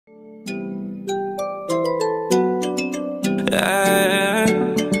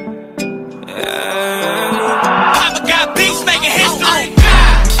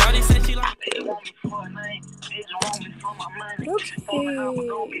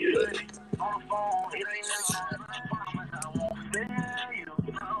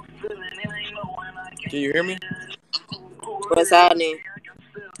Can you hear me? What's happening?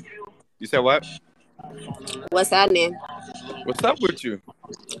 You said what? What's happening? What's up with you?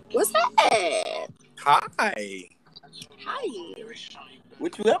 What's that? Hi. Hi.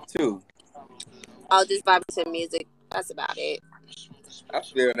 What you up to? Oh, just vibing to music. That's about it. I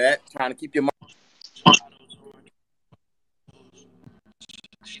feel that. Trying to keep your mind.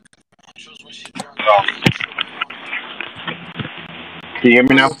 Can you hear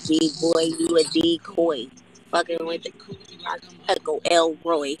me now? Boy, you a decoy. Fucking with the Echo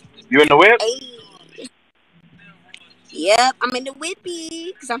Elroy. You in the whip? Hey. Yep, I'm in the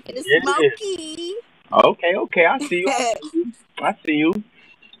whippy because I'm finna smoky. Okay. I see you. I see you.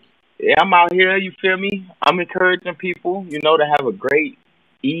 Yeah, I'm out here. You feel me? I'm encouraging people, to have a great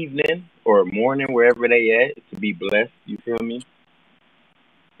evening or morning wherever they at, to be blessed. You feel me?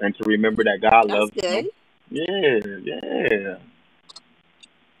 And to remember that God loves them. Yeah.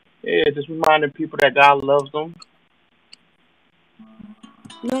 Yeah, just reminding people that God loves them.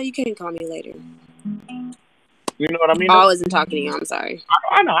 No, you can't call me later. You know what I mean? I wasn't talking to you. I'm sorry.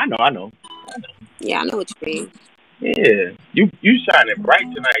 I know. Yeah, I know what you mean. Yeah, you shining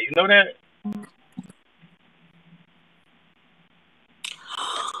bright tonight. You know that?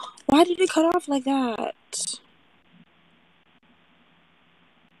 Why did it cut off like that?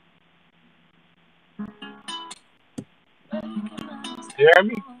 You hear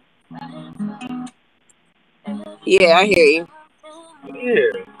me? Yeah, I hear you.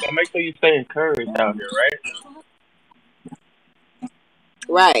 Yeah, so make sure you stay encouraged out here, right?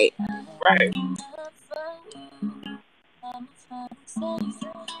 Right.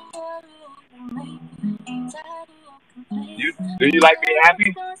 Do you like being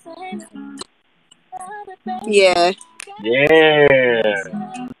happy? Yeah. Yeah.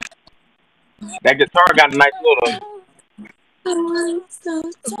 That guitar got a nice little. You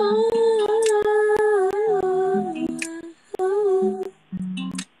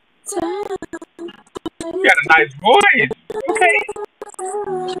got a nice voice. Okay.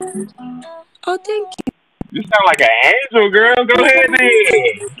 Oh, thank you. You sound like an angel, girl. Go ahead then.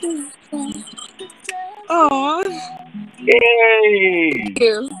 Aw. Yay. Thank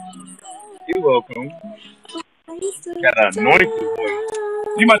you. You're welcome. Got an anointed voice.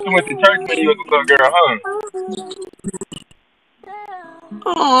 You must have went to church when you was a little girl, huh?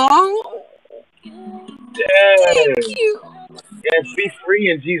 Aww. Yeah. Thank you. Yes, be free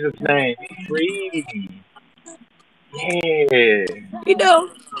in Jesus' name. Be free. Yeah.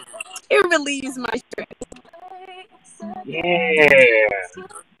 It relieves my stress. Yeah.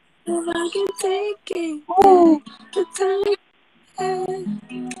 If I can take it, the time.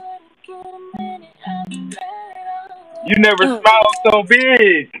 You never smiled so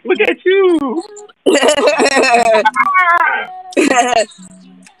big. Look at you.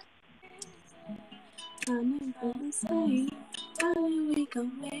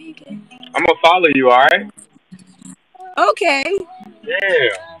 I'm gonna follow you, alright? Okay. Yeah.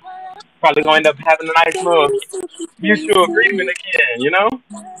 Probably gonna end up having a nice little mutual agreement again,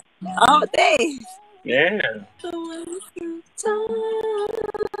 Oh, thanks. Yeah.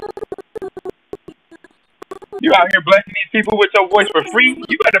 You out here blessing these people with your voice for free?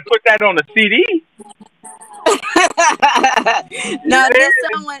 You better put that on a CD. No, that's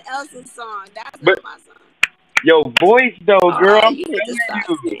someone else's song. That's not my song. Your voice, though, girl. I'm you need to stop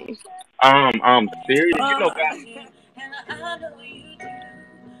me. I'm serious. You know God.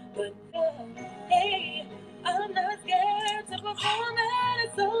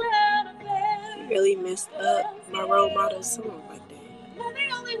 You really messed up my role model song like that.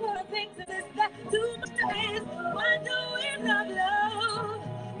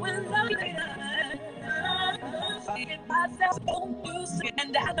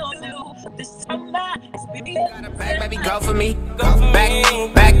 Baby, go for me.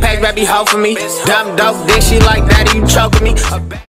 Backpack, baby, hoe for me. Dumb dope, dick, she like that, you choking me.